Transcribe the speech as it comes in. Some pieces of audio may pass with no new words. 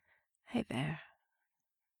Hey there.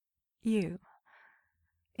 You.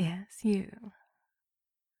 Yes, you.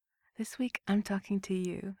 This week I'm talking to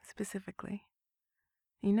you specifically.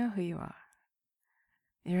 You know who you are.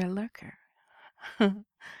 You're a lurker.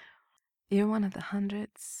 You're one of the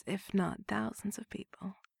hundreds, if not thousands of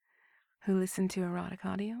people who listen to erotic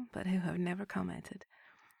audio but who have never commented,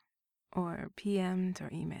 or PM'd or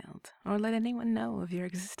emailed, or let anyone know of your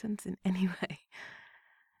existence in any way.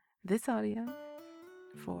 This audio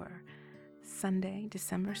for Sunday,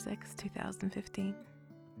 December 6th, 2015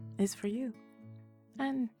 is for you.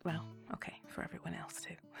 And, well, okay, for everyone else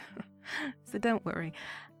too. So don't worry,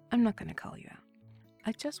 I'm not going to call you out.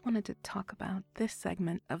 I just wanted to talk about this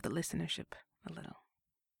segment of the listenership a little.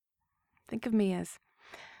 Think of me as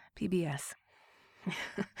PBS.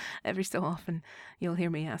 Every so often, you'll hear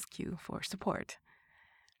me ask you for support,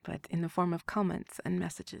 but in the form of comments and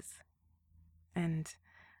messages. And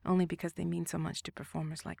only because they mean so much to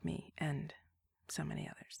performers like me and so many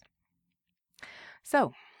others.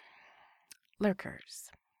 So, lurkers.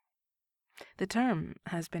 The term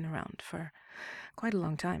has been around for quite a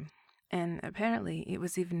long time, and apparently it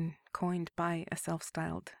was even coined by a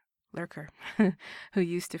self-styled lurker who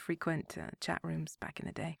used to frequent chat rooms back in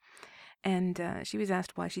the day. And she was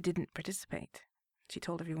asked why she didn't participate. She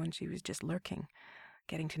told everyone she was just lurking,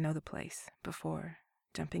 getting to know the place before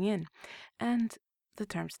jumping in, and the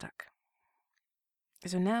term stuck.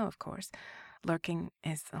 So now, of course, lurking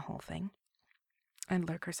is the whole thing, and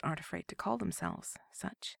lurkers aren't afraid to call themselves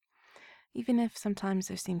such, even if sometimes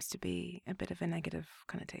there seems to be a bit of a negative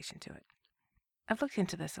connotation to it. I've looked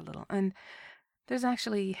into this a little, and there's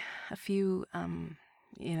actually a few,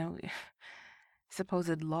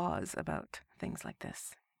 supposed laws about things like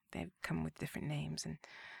this. They've come with different names and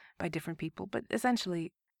by different people, but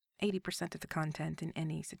essentially 80% of the content in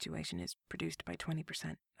any situation is produced by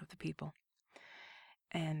 20% of the people.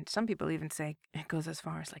 And some people even say it goes as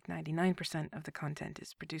far as like 99% of the content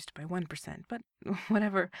is produced by 1%. But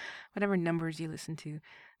whatever numbers you listen to,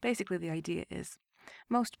 basically the idea is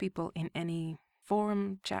most people in any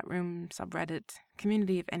forum, chat room, subreddit,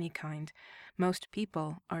 community of any kind, most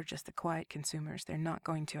people are just the quiet consumers. They're not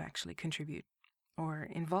going to actually contribute or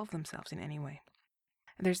involve themselves in any way.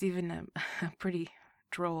 There's even a pretty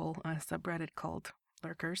droll subreddit called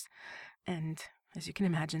Lurkers, and as you can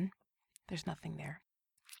imagine, there's nothing there.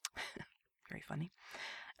 Very funny.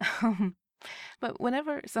 But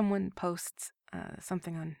whenever someone posts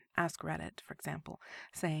something on Ask Reddit, for example,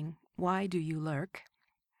 saying, "Why do you lurk?"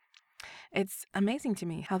 it's amazing to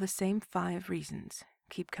me how the same 5 reasons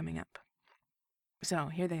keep coming up. So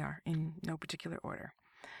here they are, in no particular order.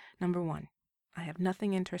 Number 1, I have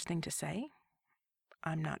nothing interesting to say.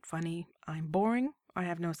 I'm not funny. I'm boring. I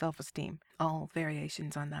have no self-esteem. All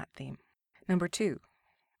variations on that theme. Number 2,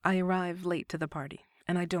 I arrive late to the party,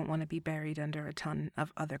 and I don't want to be buried under a ton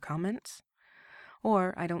of other comments,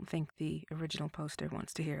 or I don't think the original poster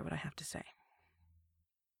wants to hear what I have to say.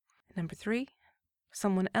 Number 3,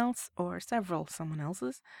 someone else or several someone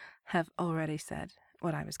else's have already said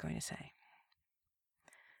what I was going to say.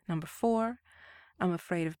 Number 4, I'm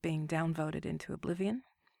afraid of being downvoted into oblivion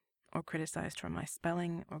or criticized for my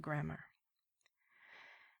spelling or grammar.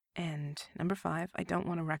 And number 5, I don't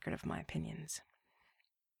want a record of my opinions.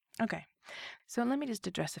 Okay, so let me just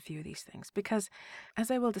address a few of these things, because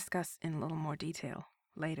as I will discuss in a little more detail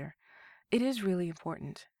later, it is really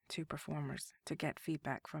important to performers to get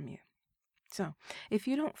feedback from you. So if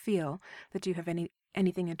you don't feel that you have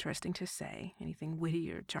anything interesting to say, anything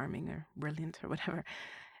witty or charming or brilliant or whatever,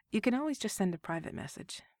 you can always just send a private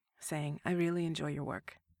message saying, "I really enjoy your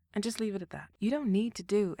work," and just leave it at that. You don't need to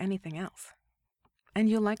do anything else. And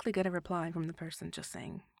you'll likely get a reply from the person just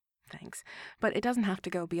saying thanks, but it doesn't have to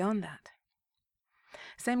go beyond that.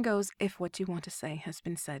 Same goes if what you want to say has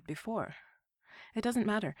been said before. It doesn't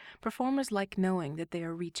matter. Performers like knowing that they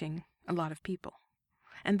are reaching a lot of people,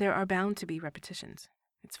 and there are bound to be repetitions.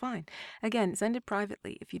 It's fine. Again, send it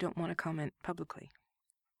privately if you don't want to comment publicly.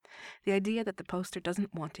 The idea that the poster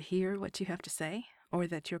doesn't want to hear what you have to say, or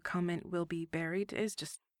that your comment will be buried, is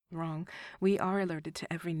just wrong. We are alerted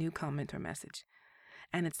to every new comment or message.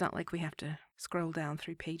 And it's not like we have to scroll down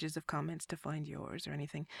 3 pages of comments to find yours or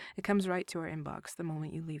anything. It comes right to our inbox the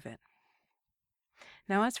moment you leave it.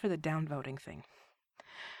 Now, as for the downvoting thing.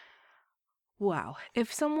 Wow,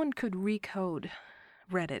 if someone could recode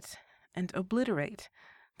Reddit and obliterate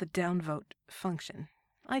the downvote function,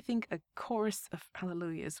 I think a chorus of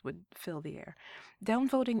hallelujahs would fill the air.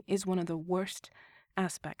 Downvoting is one of the worst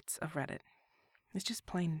aspects of Reddit. It's just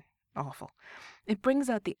plain awful. It brings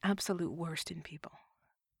out the absolute worst in people.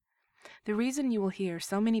 The reason you will hear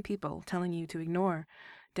so many people telling you to ignore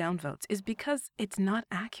downvotes is because it's not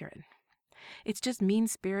accurate. It's just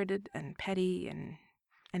mean-spirited and petty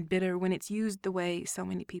and bitter when it's used the way so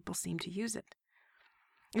many people seem to use it.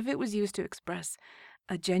 If it was used to express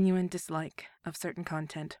a genuine dislike of certain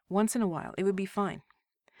content once in a while, it would be fine.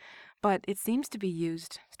 But it seems to be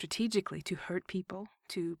used strategically to hurt people,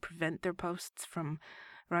 to prevent their posts from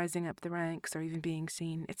rising up the ranks or even being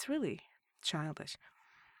seen. It's really childish.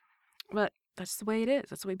 But that's the way it is.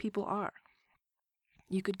 That's the way people are.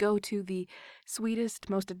 You could go to the sweetest,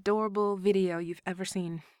 most adorable video you've ever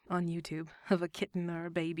seen on YouTube of a kitten or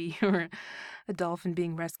a baby or a dolphin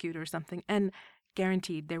being rescued or something, and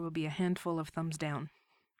guaranteed there will be a handful of thumbs down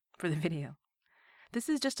for the video. This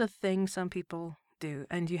is just a thing some people do,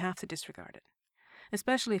 and you have to disregard it,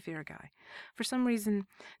 especially if you're a guy. For some reason,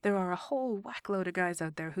 there are a whole whackload of guys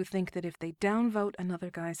out there who think that if they downvote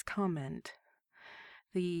another guy's comment,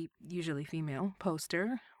 the usually female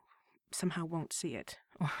poster somehow won't see it,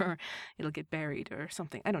 or it'll get buried or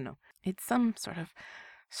something. I don't know. It's some sort of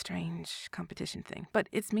strange competition thing, but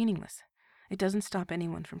it's meaningless. It doesn't stop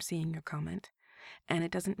anyone from seeing your comment, and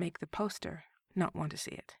it doesn't make the poster not want to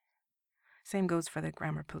see it. Same goes for the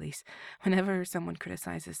grammar police. Whenever someone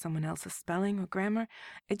criticizes someone else's spelling or grammar,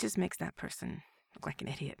 it just makes that person look like an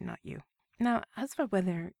idiot, not you. Now, as for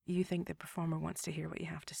whether you think the performer wants to hear what you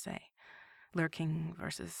have to say, lurking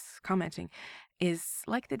versus commenting is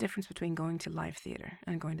like the difference between going to live theater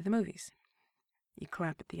and going to the movies. You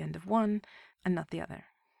clap at the end of one and not the other.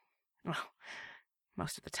 Well,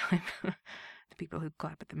 most of the time. The people who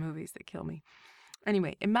clap at the movies, they kill me.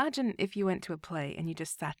 Anyway, imagine if you went to a play and you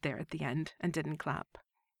just sat there at the end and didn't clap.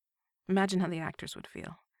 Imagine how the actors would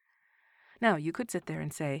feel. Now, you could sit there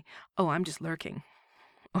and say, "Oh, I'm just lurking."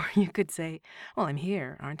 Or you could say, "Well, I'm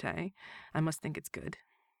here, aren't I? I must think it's good."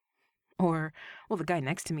 Or, "Well, the guy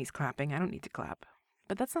next to me is clapping. I don't need to clap."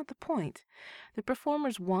 But that's not the point. The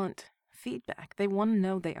performers want feedback. They want to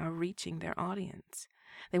know they are reaching their audience.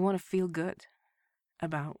 They want to feel good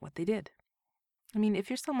about what they did. I mean,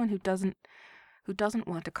 if you're someone who doesn't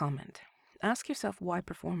want to comment, ask yourself why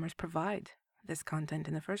performers provide this content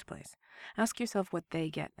in the first place. Ask yourself what they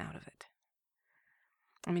get out of it.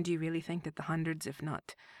 I mean, do you really think that the hundreds, if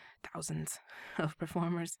not thousands, of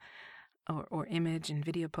performers or image and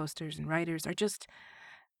video posters and writers are just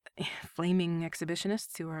flaming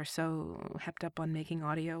exhibitionists who are so hepped up on making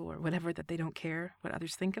audio or whatever that they don't care what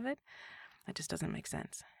others think of it? That just doesn't make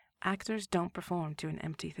sense. Actors don't perform to an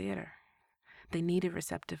empty theater. They need a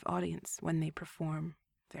receptive audience when they perform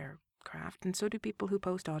their craft, and so do people who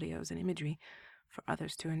post audios and imagery for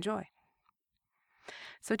others to enjoy.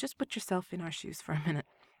 So just put yourself in our shoes for a minute.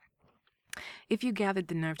 If you gathered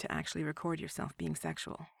the nerve to actually record yourself being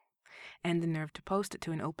sexual, and the nerve to post it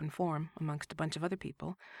to an open forum amongst a bunch of other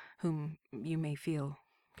people whom you may feel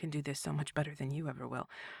can do this so much better than you ever will,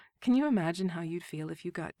 can you imagine how you'd feel if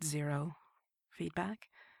you got zero feedback?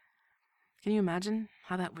 Can you imagine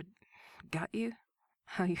how that would gut you?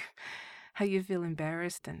 How you feel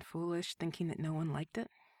embarrassed and foolish thinking that no one liked it?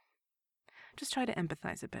 Just try to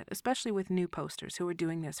empathize a bit, especially with new posters who are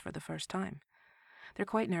doing this for the first time. They're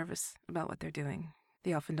quite nervous about what they're doing.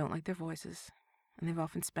 They often don't like their voices, and they've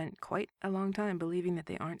often spent quite a long time believing that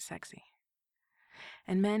they aren't sexy.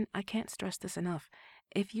 And men, I can't stress this enough.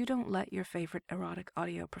 If you don't let your favorite erotic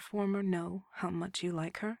audio performer know how much you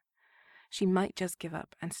like her, she might just give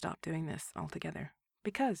up and stop doing this altogether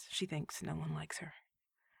because she thinks no one likes her.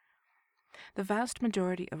 The vast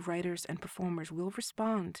majority of writers and performers will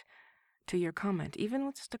respond to your comment, even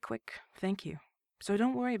with just a quick thank you. So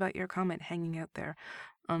don't worry about your comment hanging out there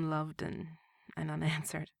unloved and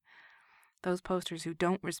unanswered. Those posters who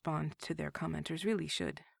don't respond to their commenters really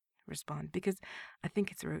should respond, because I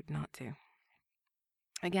think it's rude not to.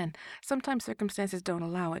 Again, sometimes circumstances don't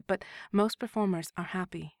allow it, but most performers are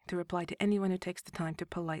happy to reply to anyone who takes the time to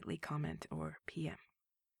politely comment or PM.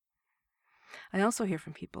 I also hear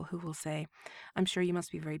from people who will say, "I'm sure you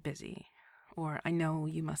must be very busy," or "I know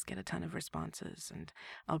you must get a ton of responses, and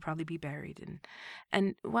I'll probably be buried."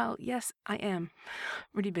 And while, yes, I am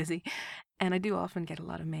pretty busy, and I do often get a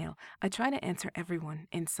lot of mail, I try to answer everyone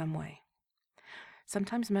in some way.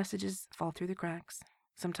 Sometimes messages fall through the cracks.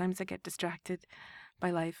 Sometimes I get distracted by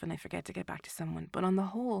life and I forget to get back to someone. But on the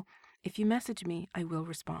whole, if you message me, I will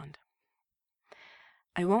respond.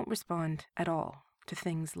 I won't respond at all to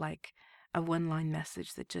things like a one-line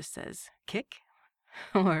message that just says, "kick,"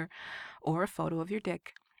 or a photo of your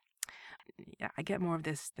dick. Yeah, I get more of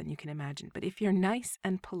this than you can imagine. But if you're nice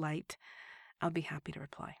and polite, I'll be happy to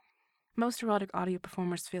reply. Most erotic audio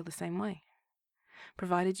performers feel the same way.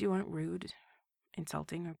 Provided you aren't rude,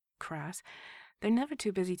 insulting, or crass, they're never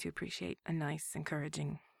too busy to appreciate a nice,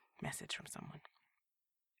 encouraging message from someone.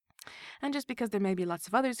 And just because there may be lots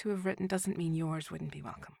of others who have written doesn't mean yours wouldn't be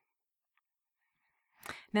welcome.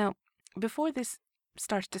 Now, before this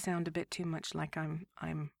starts to sound a bit too much like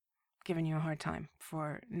I'm giving you a hard time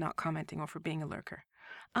for not commenting or for being a lurker,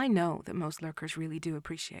 I know that most lurkers really do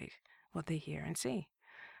appreciate what they hear and see.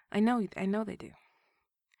 I know they do.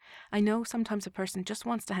 I know sometimes a person just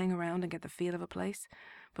wants to hang around and get the feel of a place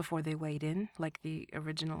before they wade in, like the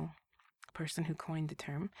original person who coined the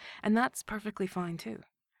term, and that's perfectly fine too.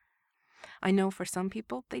 I know for some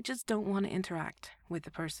people, they just don't want to interact with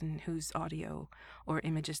the person whose audio or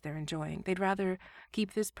images they're enjoying. They'd rather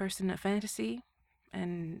keep this person a fantasy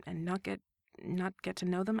and not get to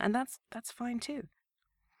know them, and that's fine too.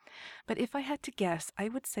 But if I had to guess, I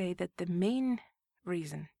would say that the main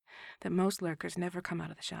reason that most lurkers never come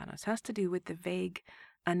out of the shadows has to do with the vague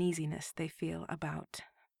uneasiness they feel about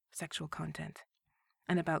sexual content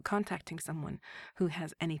and about contacting someone who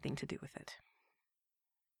has anything to do with it.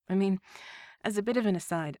 I mean, as a bit of an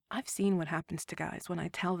aside, I've seen what happens to guys when I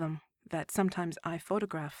tell them that sometimes I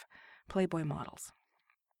photograph Playboy models.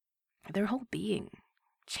 Their whole being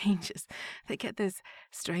changes. They get this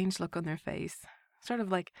strange look on their face, sort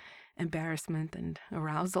of like embarrassment and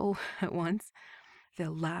arousal at once.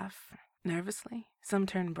 They'll laugh nervously. Some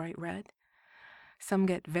turn bright red. Some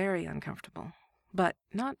get very uncomfortable, but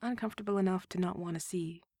not uncomfortable enough to not want to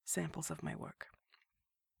see samples of my work.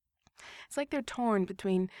 It's like they're torn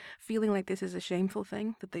between feeling like this is a shameful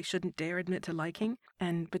thing that they shouldn't dare admit to liking,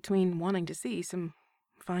 and between wanting to see some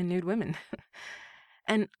fine nude women.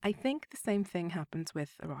 And I think the same thing happens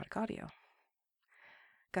with erotic audio.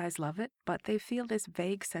 Guys love it, but they feel this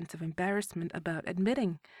vague sense of embarrassment about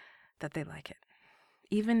admitting that they like it,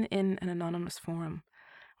 even in an anonymous forum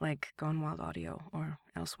like Gone Wild Audio or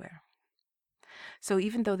elsewhere. So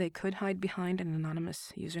even though they could hide behind an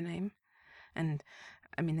anonymous username, and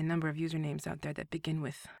I mean the number of usernames out there that begin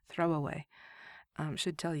with throwaway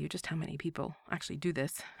should tell you just how many people actually do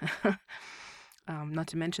this, not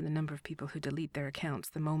to mention the number of people who delete their accounts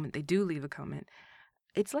the moment they do leave a comment,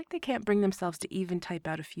 it's like they can't bring themselves to even type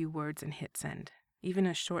out a few words and hit send. Even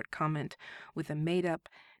a short comment with a made-up,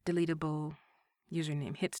 deletable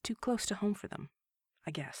username hits too close to home for them,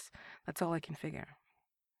 I guess. That's all I can figure.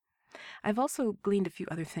 I've also gleaned a few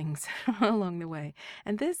other things along the way,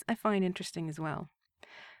 and this I find interesting as well.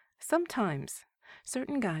 Sometimes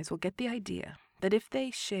certain guys will get the idea that if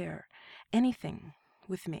they share anything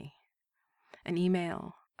with me, an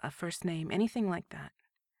email, a first name, anything like that,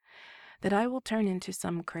 that I will turn into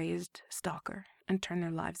some crazed stalker and turn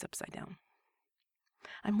their lives upside down.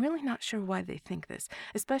 I'm really not sure why they think this,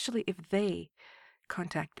 especially if they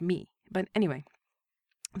contact me. But anyway,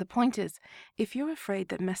 the point is, if you're afraid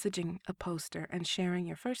that messaging a poster and sharing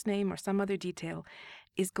your first name or some other detail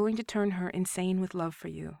is going to turn her insane with love for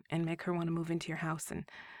you and make her want to move into your house and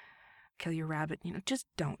kill your rabbit, just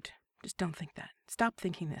don't. Just don't think that. Stop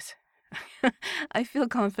thinking this. I feel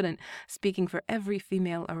confident speaking for every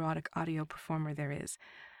female erotic audio performer there is.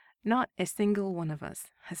 Not a single one of us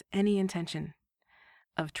has any intention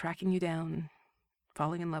of tracking you down,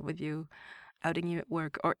 falling in love with you, outing you at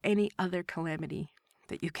work, or any other calamity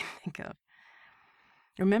that you can think of.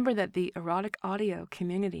 Remember that the erotic audio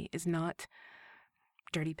community is not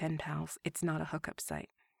dirty pen pals. It's not a hookup site.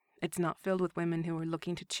 It's not filled with women who are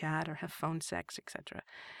looking to chat or have phone sex, etc.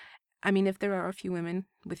 I mean, if there are a few women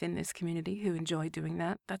within this community who enjoy doing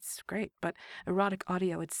that, that's great. But erotic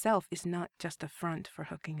audio itself is not just a front for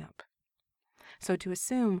hooking up. So to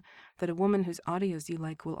assume that a woman whose audios you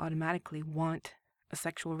like will automatically want a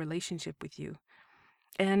sexual relationship with you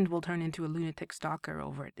and will turn into a lunatic stalker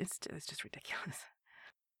over it, it's just ridiculous.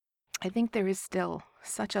 I think there is still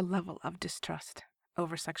such a level of distrust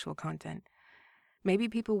over sexual content. Maybe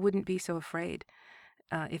people wouldn't be so afraid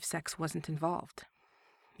if sex wasn't involved.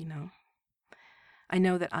 I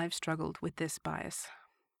know that I've struggled with this bias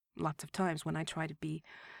lots of times when I try to be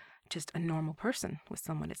just a normal person with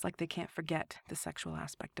someone. It's like they can't forget the sexual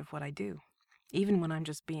aspect of what I do, even when I'm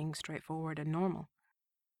just being straightforward and normal.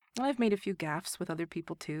 I've made a few gaffes with other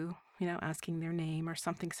people too, asking their name or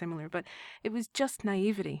something similar, but it was just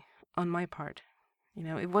naivety on my part.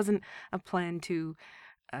 It wasn't a plan to,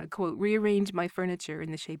 quote, rearrange my furniture in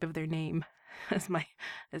the shape of their name, as my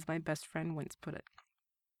best friend once put it.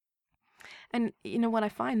 And what I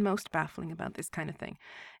find most baffling about this kind of thing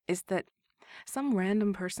is that some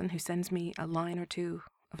random person who sends me a line or two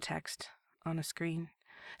of text on a screen,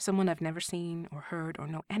 someone I've never seen or heard or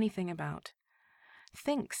know anything about,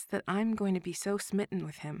 thinks that I'm going to be so smitten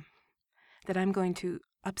with him that I'm going to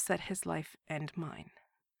upset his life and mine.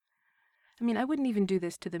 I mean, I wouldn't even do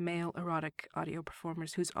this to the male erotic audio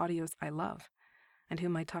performers whose audios I love. and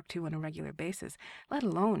whom I talk to on a regular basis, let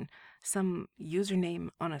alone some username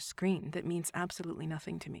on a screen that means absolutely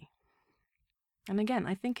nothing to me. And again,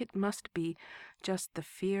 I think it must be just the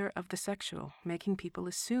fear of the sexual making people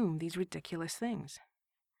assume these ridiculous things.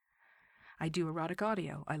 I do erotic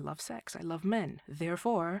audio. I love sex. I love men.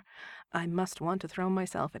 Therefore, I must want to throw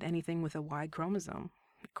myself at anything with a Y chromosome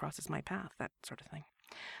that crosses my path, that sort of thing.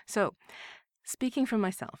 So, speaking for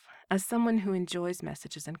myself, as someone who enjoys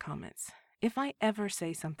messages and comments, if I ever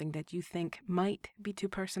say something that you think might be too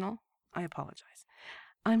personal, I apologize.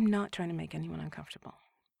 I'm not trying to make anyone uncomfortable.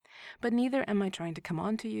 But neither am I trying to come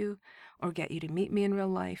on to you or get you to meet me in real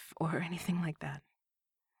life or anything like that.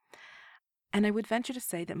 And I would venture to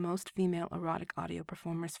say that most female erotic audio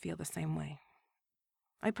performers feel the same way.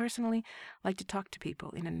 I personally like to talk to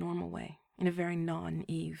people in a normal way, in a very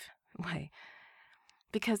non-Eve way,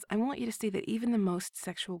 because I want you to see that even the most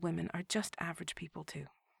sexual women are just average people too.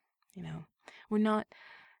 You know, we're not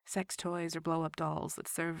sex toys or blow-up dolls that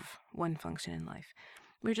serve one function in life.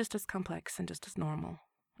 We're just as complex and just as normal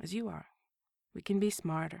as you are. We can be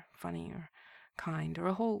smart or funny or kind or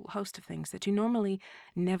a whole host of things that you normally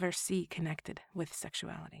never see connected with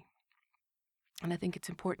sexuality. And I think it's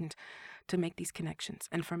important to make these connections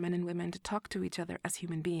and for men and women to talk to each other as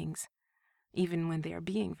human beings, even when they are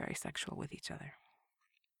being very sexual with each other.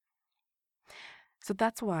 So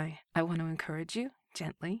that's why I want to encourage you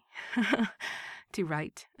gently to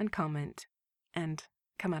write and comment and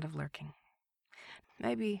come out of lurking.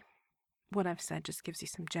 Maybe what I've said just gives you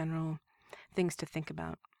some general things to think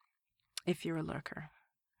about if you're a lurker.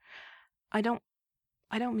 I don't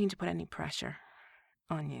mean to put any pressure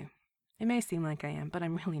on you. It may seem like I am, but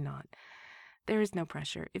I'm really not. There is no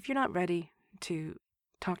pressure. If you're not ready to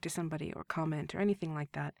talk to somebody or comment or anything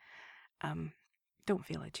like that, don't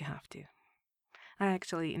feel like you have to. I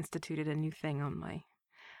actually instituted a new thing on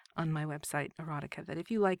my website, Erotica, that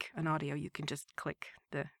if you like an audio, you can just click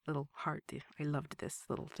the little heart. I loved this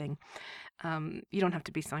little thing. You don't have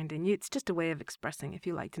to be signed in. It's just a way of expressing if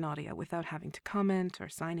you liked an audio without having to comment or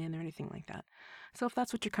sign in or anything like that. So if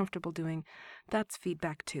that's what you're comfortable doing, that's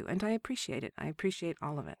feedback too, and I appreciate it. I appreciate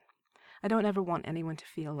all of it. I don't ever want anyone to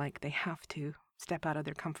feel like they have to step out of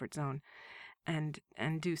their comfort zone and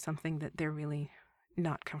do something that they're really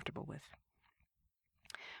not comfortable with.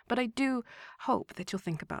 But I do hope that you'll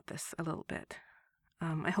think about this a little bit.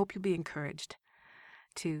 I hope you'll be encouraged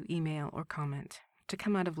to email or comment, to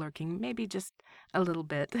come out of lurking, maybe just a little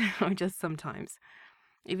bit or just sometimes.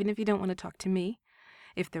 Even if you don't want to talk to me,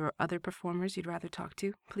 if there are other performers you'd rather talk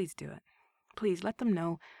to, please do it. Please let them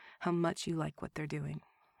know how much you like what they're doing.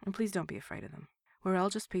 And please don't be afraid of them. We're all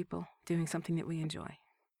just people doing something that we enjoy.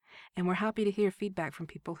 And we're happy to hear feedback from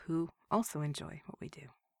people who also enjoy what we do.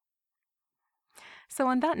 So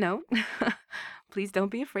on that note, please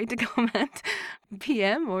don't be afraid to comment,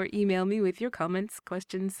 PM or email me with your comments,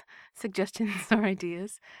 questions, suggestions, or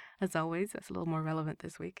ideas. As always, that's a little more relevant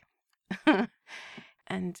this week.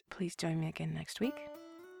 And please join me again next week.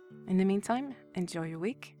 In the meantime, enjoy your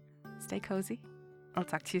week. Stay cozy. I'll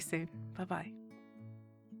talk to you soon. Bye-bye.